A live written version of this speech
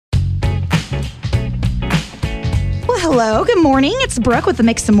hello. Good morning. It's Brooke with the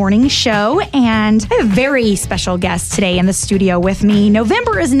Mix the Morning Show, and I have a very special guest today in the studio with me.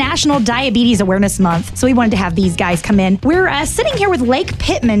 November is National Diabetes Awareness Month, so we wanted to have these guys come in. We're sitting here with Lake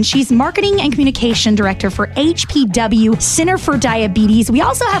Pittman. She's Marketing and Communication Director for HPW Center for Diabetes. We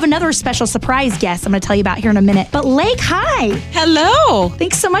also have another special surprise guest I'm going to tell you about here in a minute. But Lake, hi. Hello.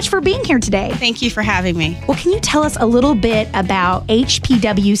 Thanks so much for being here today. Thank you for having me. Well, can you tell us a little bit about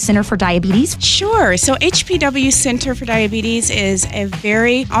HPW Center for Diabetes? Sure. So HPW Center for Diabetes is a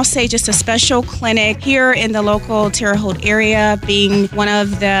just a special clinic here in the local Terre Haute area, being one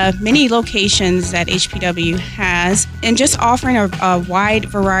of the many locations that HPW has, and just offering a wide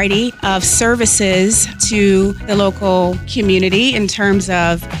variety of services to the local community in terms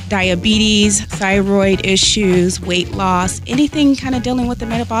of diabetes, thyroid issues, weight loss, anything kind of dealing with the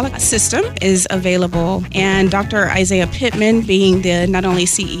metabolic system is available. And Dr. Isaiah Pittman, being the not only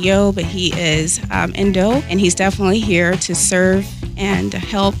CEO, but he is endo, and he's definitely here to serve and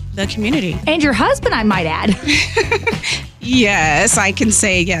help the community. And your husband, I might add. Yes, I can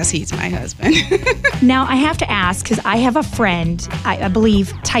say yes, he's my husband. Now, I have to ask, because I have a friend, I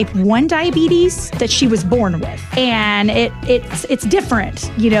believe, type 1 diabetes that she was born with. And it's different,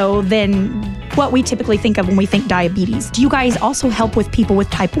 than what we typically think of when we think diabetes. Do you guys also help with people with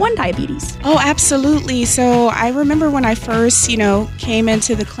type 1 diabetes? Oh, absolutely. So I remember when I first, came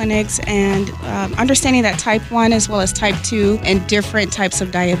into the clinics and understanding that type 1 as well as type 2 and different types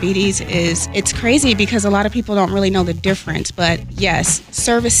of diabetes it's crazy because a lot of people don't really know the difference. But yes,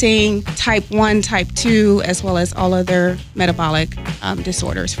 servicing type 1, type 2, as well as all other metabolic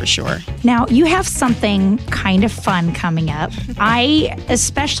disorders for sure. Now, you have something kind of fun coming up. I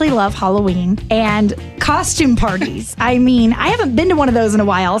especially love Halloween and costume parties. I mean, I haven't been to one of those in a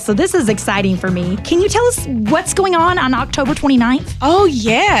while, so this is exciting for me. Can you tell us what's going on October 29th? Oh,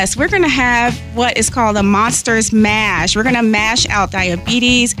 yes. We're going to have what is called a Monsters Mash. We're going to mash out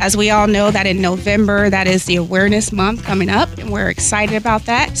diabetes. As we all know that in November, that is the awareness month coming up, and we're excited about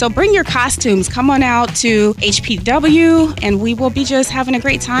that. So bring your costumes. Come on out to HPW, and we will be just having a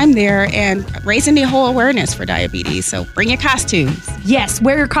great time there and raising the whole awareness for diabetes. So bring your costumes. Yes,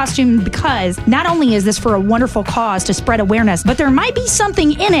 wear your costume because not only is this for a wonderful cause to spread awareness, but there might be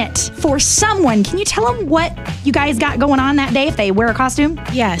something in it for someone. Can you tell them what you guys got going on that day if they wear a costume?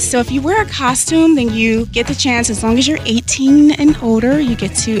 Yes, so if you wear a costume, then you get the chance, as long as you're 18 and older, you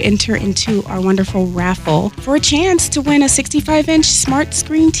get to enter into our wonderful raffle for a chance to win a 65-inch smart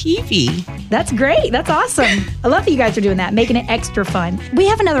screen TV. That's great. That's awesome. I love that you guys are doing that, making it extra fun. We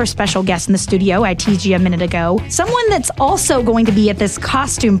have another special guest in the studio. I teased you a minute ago. Someone that's also going to be at this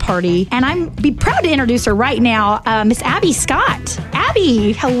costume party, and I'm be proud to introduce her right now, Miss Abby Scott.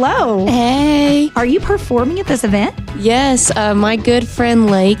 Abby, hello. Hey. Are you performing at this event? Yes, my good friend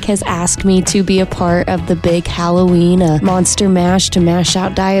Lake has asked me to be a part of the big Halloween Monster Mash to mash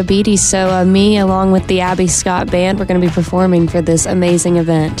out diabetes. So me, along with the Abby Scott Band, we're going to be performing for this amazing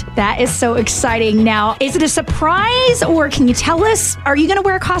event. That is so exciting. Now, is it a surprise, or can you tell us, are you going to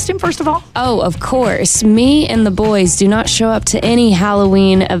wear a costume first of all? Oh, of course. Me and the boys do not show up to any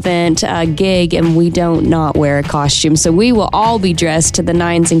Halloween event gig, and we don't not wear a costume. So we will all be dressed to the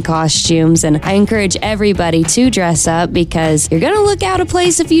nines in costumes, and I encourage everybody to dress up because you're going to look out of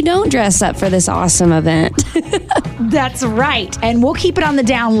place if you don't dress up for this awesome event. That's right. And we'll keep it on the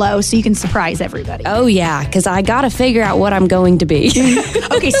down low so you can surprise everybody. Oh, yeah, because I got to figure out what I'm going to be.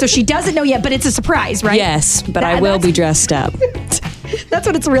 Okay, so she doesn't know yet, but it's a surprise, right? Yes, but I will be dressed up. That's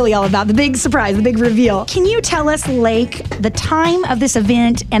what it's really all about, the big surprise, the big reveal. Can you tell us, Lake, the time of this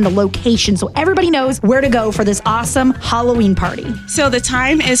event and the location so everybody knows where to go for this awesome Halloween party? So the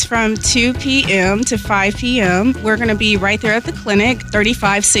time is from 2 p.m. to 5 p.m. We're going to be right there at the clinic,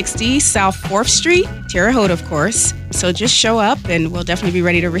 3560 South 4th Street, Terre Haute, of course. So just show up and we'll definitely be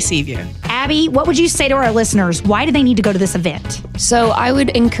ready to receive you. Abby, what would you say to our listeners? Why do they need to go to this event? So I would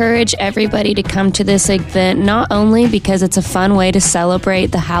encourage everybody to come to this event, not only because it's a fun way to celebrate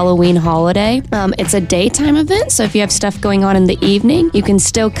the Halloween holiday. It's a daytime event, so if you have stuff going on in the evening, you can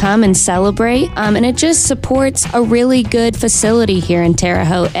still come and celebrate. And it just supports a really good facility here in Terre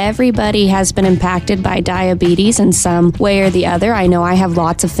Haute. Everybody has been impacted by diabetes in some way or the other. I know I have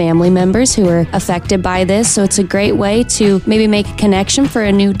lots of family members who are affected by this, so it's a great way to maybe make a connection for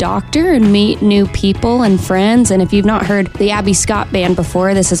a new doctor and meet new people and friends. And if you've not heard the Abby Scott Band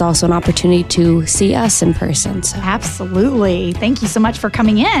before, this is also an opportunity to see us in person. So. Absolutely. Thank you so much for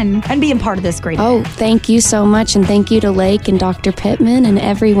coming in and being part of this great event. Thank you so much. And thank you to Lake and Dr. Pittman and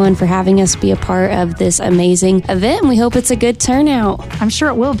everyone for having us be a part of this amazing event. And we hope it's a good turnout. I'm sure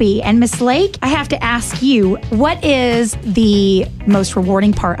it will be. And Miss Lake, I have to ask you, what is the most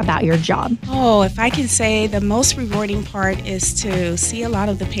rewarding part about your job? Oh, if I can say the most rewarding part is to see a lot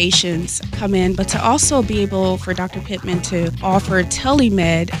of the patients come in, but to also be able for Dr. Pittman to offer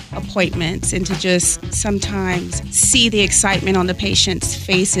telemed appointments and to just sometimes see the excitement on the patients'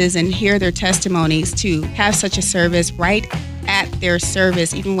 faces and hear their testimonies, to have such a service right at their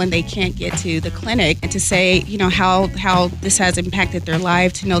service, even when they can't get to the clinic, and to say, how this has impacted their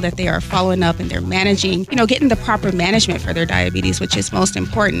life, to know that they are following up and they're managing, getting the proper management for their diabetes, which is most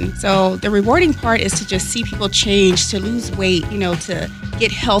important. So the rewarding part is to just see people change, to lose weight, to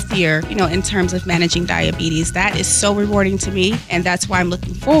get healthier, in terms of managing diabetes. That is so rewarding to me. And that's why I'm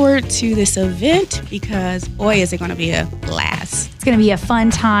looking forward to this event, because boy, is it going to be a blast. It's going to be a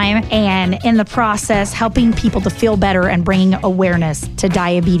fun time, and in the process, helping people to feel better and bringing awareness to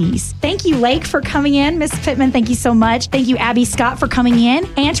diabetes. Thank you, Lake, for coming in. Miss Pittman, thank you so much. Thank you, Abby Scott, for coming in.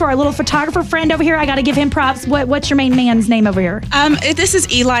 And to our little photographer friend over here, I got to give him props. What's your main man's name over here? This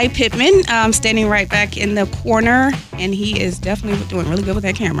is Eli Pittman, standing right back in the corner, and he is definitely doing really good with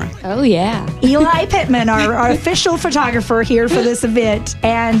that camera. Oh, yeah. Eli Pittman, our official photographer here for this event.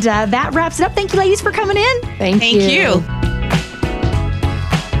 And that wraps it up. Thank you, ladies, for coming in. Thank you. Thank you.